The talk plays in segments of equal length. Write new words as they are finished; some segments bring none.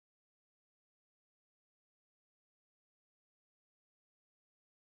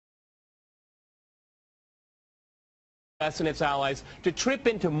and its allies to trip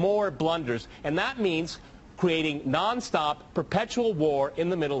into more blunders, and that means creating non-stop, perpetual war in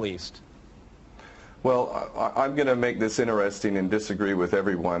the Middle East. Well, I'm going to make this interesting and disagree with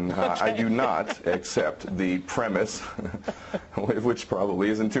everyone. Okay. I do not accept the premise, which probably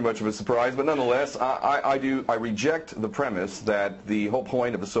isn't too much of a surprise, but nonetheless, I reject the premise that the whole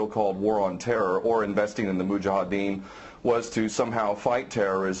point of the so-called war on terror or investing in the Mujahideen was to somehow fight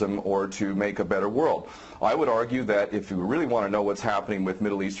terrorism or to make a better world. I would argue that if you really want to know what's happening with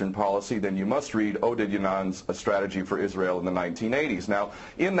Middle Eastern policy, then you must read Oded Yanan's A Strategy for Israel in the 1980s. Now,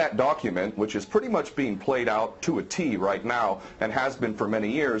 in that document, which is pretty much being played out to a T right now and has been for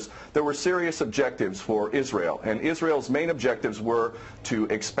many years, there were serious objectives for Israel. And Israel's main objectives were to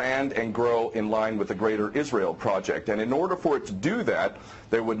expand and grow in line with the Greater Israel Project. And in order for it to do that,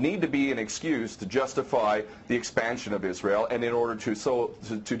 there would need to be an excuse to justify the expansion of Israel. And in order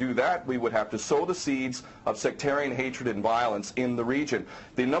to do that, we would have to sow the seeds of sectarian hatred and violence in the region.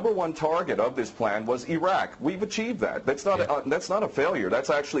 The #1 target of this plan was Iraq. We've achieved that. That's not a failure. That's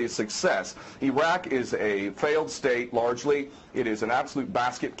actually a success. Iraq is a failed state largely. It is an absolute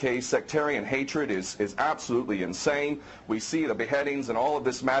basket case. Sectarian hatred is absolutely insane. We see the beheadings and all of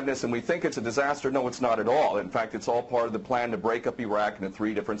this madness, and we think it's a disaster. No, it's not at all. In fact, it's all part of the plan to break up Iraq into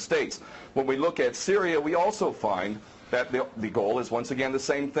 3 different states. When we look at Syria, we also find that the goal is once again the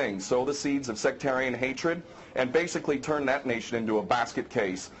same thing: sow the seeds of sectarian hatred and basically turn that nation into a basket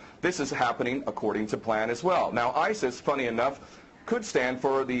case. This is happening according to plan as well. Now, ISIS, funny enough, could stand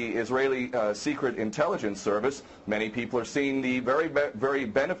for the Israeli Secret Intelligence Service. Many people are seeing the very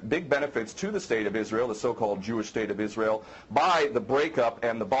big benefits to the state of Israel, the so-called Jewish state of Israel, by the breakup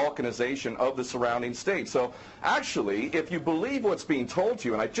and the balkanization of the surrounding states. So actually, if you believe what's being told to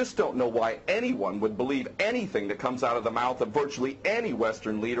you, and I just don't know why anyone would believe anything that comes out of the mouth of virtually any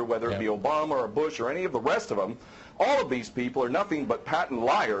Western leader, whether it be Obama or Bush or any of the rest of them, all of these people are nothing but patent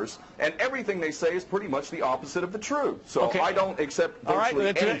liars, and everything they say is pretty much the opposite of the truth. So I don't accept virtually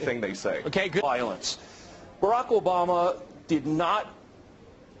anything they say. Okay, good. Violence. Barack Obama did not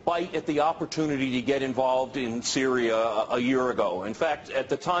bite at the opportunity to get involved in Syria a year ago. In fact, at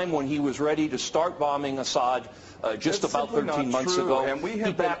the time when he was ready to start bombing Assad, just about 13 months ago, and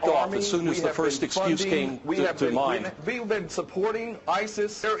he backed off as soon as the first excuse came to mind. We've been supporting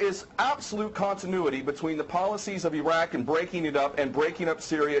ISIS. There is absolute continuity between the policies of Iraq and breaking it up and breaking up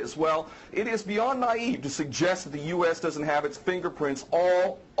Syria as well. It is beyond naive to suggest that the U.S. doesn't have its fingerprints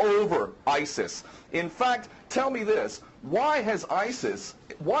all over ISIS. In fact, tell me this: why has ISIS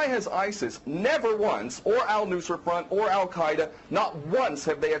never once, or al-Nusra Front or al-Qaeda, not once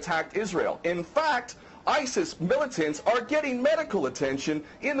have they attacked Israel? In fact, ISIS militants are getting medical attention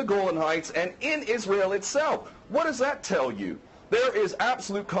in the Golan Heights and in Israel itself. What does that tell you? There is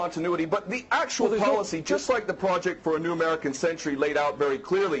absolute continuity, but the actual policy, just like the Project for a New American Century laid out very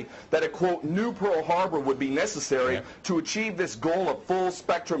clearly, that a, quote, new Pearl Harbor would be necessary to achieve this goal of full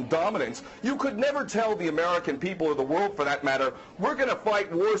spectrum dominance. You could never tell the American people, or the world for that matter, we're going to fight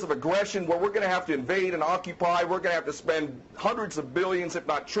wars of aggression where we're going to have to invade and occupy, we're going to have to spend hundreds of billions, if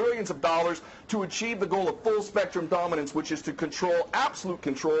not trillions of dollars to achieve the goal of full spectrum dominance, which is to control, absolute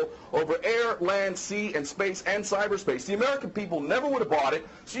control over air, land, sea, and space and cyberspace. The American people never would have bought it,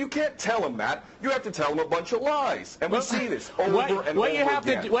 so you can't tell them that. You have to tell them a bunch of lies. And we see this over and over again.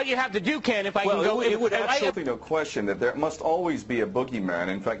 What you have to do, Ken, if I can go... It would absolutely no question that there must always be a boogeyman.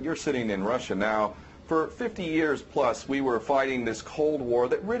 In fact, you're sitting in Russia now. For 50 years plus, we were fighting this Cold War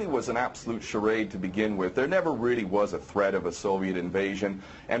that really was an absolute charade to begin with. There never really was a threat of a Soviet invasion.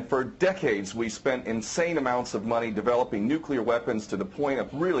 And for decades, we spent insane amounts of money developing nuclear weapons to the point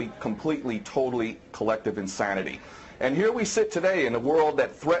of really completely, totally collective insanity. And here we sit today in a world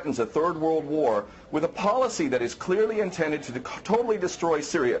that threatens a third world war with a policy that is clearly intended to totally destroy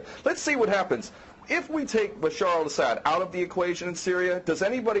Syria. Let's see what happens. If we take Bashar al-Assad out of the equation in Syria, does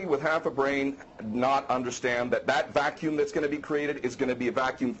anybody with half a brain not understand that that vacuum that's going to be created is going to be a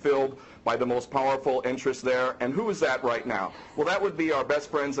vacuum filled by the most powerful interests there? And who is that right now? Well, that would be our best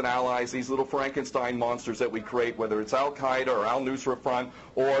friends and allies, these little Frankenstein monsters that we create, whether it's al-Qaeda or al-Nusra Front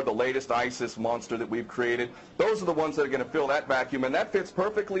or the latest ISIS monster that we've created. Those are the ones that are going to fill that vacuum, and that fits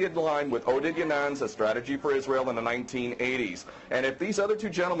perfectly in line with Oded Yanan's A Strategy for Israel in the 1980s. And if these other two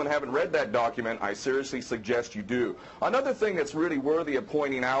gentlemen haven't read that document, I seriously suggest you do. Another thing that's really worthy of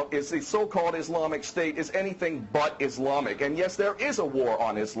pointing out is the so-called Islamic State is anything but Islamic. And yes, there is a war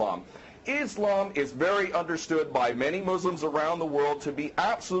on Islam. Islam is very understood by many Muslims around the world to be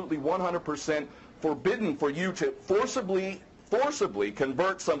absolutely 100% forbidden for you to forcibly forcibly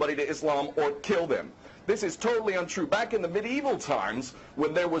convert somebody to Islam or kill them. This is totally untrue. Back in the medieval times,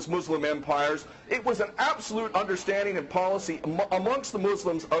 when there was Muslim empires, it was an absolute understanding and policy amongst the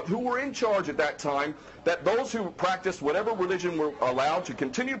Muslims who were in charge at that time that those who practiced whatever religion were allowed to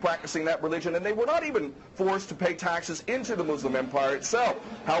continue practicing that religion, and they were not even forced to pay taxes into the Muslim empire itself.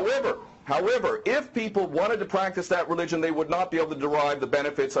 However, if people wanted to practice that religion, they would not be able to derive the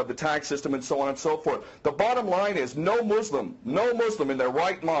benefits of the tax system and so on and so forth. The bottom line is no Muslim in their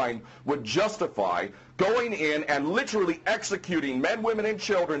right mind would justify going in and literally executing men, women, and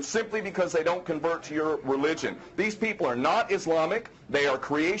children simply because they don't convert to your religion. These people are not Islamic. They are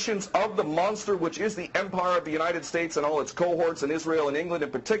creations of the monster, which is the empire of the United States and all its cohorts in Israel and England in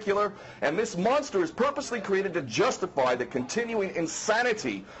particular. And this monster is purposely created to justify the continuing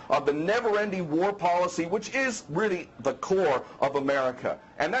insanity of the never-ending war policy, which is really the core of America.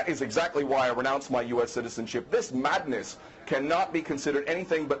 And that is exactly why I renounced my U.S. citizenship. This madness cannot be considered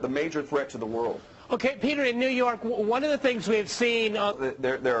anything but the major threat to the world. Okay, Peter, in New York, one of the things we've seen...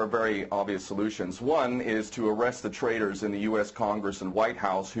 There are very obvious solutions. One is to arrest the traitors in the U.S. Congress and White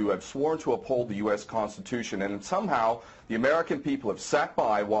House who have sworn to uphold the U.S. Constitution, and somehow the American people have sat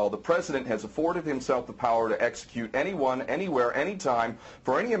by while the President has afforded himself the power to execute anyone, anywhere, anytime,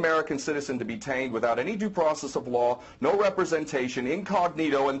 for any American citizen to be detained without any due process of law, no representation,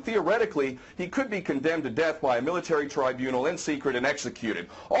 incognito, and theoretically he could be condemned to death by a military tribunal in secret and executed.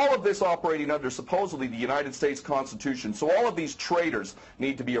 All of this operating under supposedly the United States Constitution. So all of these traitors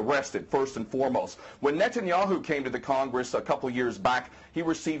need to be arrested first and foremost. When Netanyahu came to the Congress a couple years back, he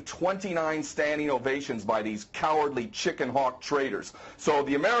received 29 standing ovations by these cowardly chicken hawk traitors. So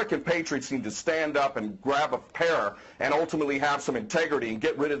the American patriots need to stand up and grab a pair and ultimately have some integrity and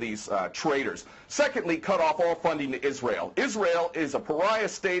get rid of these traitors. Secondly, cut off all funding to Israel. Israel is a pariah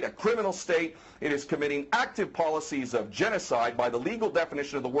state, a criminal state. It is committing active policies of genocide by the legal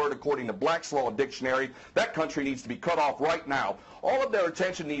definition of the word according to Black's Law Dictionary. That country needs to be cut off right now. All of their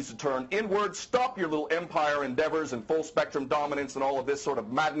attention needs to turn inward. Stop your little empire endeavors and full spectrum dominance and all of this sort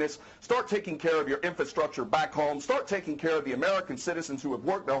of madness. Start taking care of your infrastructure back home. Start taking care of the American citizens who have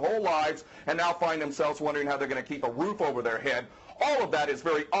worked their whole lives and now find themselves wondering how they're going to keep a roof over their head. All of that is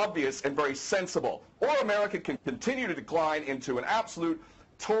very obvious and very sensible. Or America can continue to decline into an absolute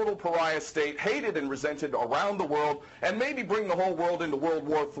total pariah state, hated and resented around the world, and maybe bring the whole world into World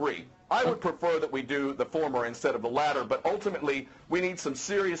War III. I would prefer that we do the former instead of the latter, but ultimately we need some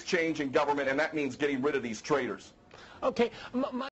serious change in government, and that means getting rid of these traitors. Okay.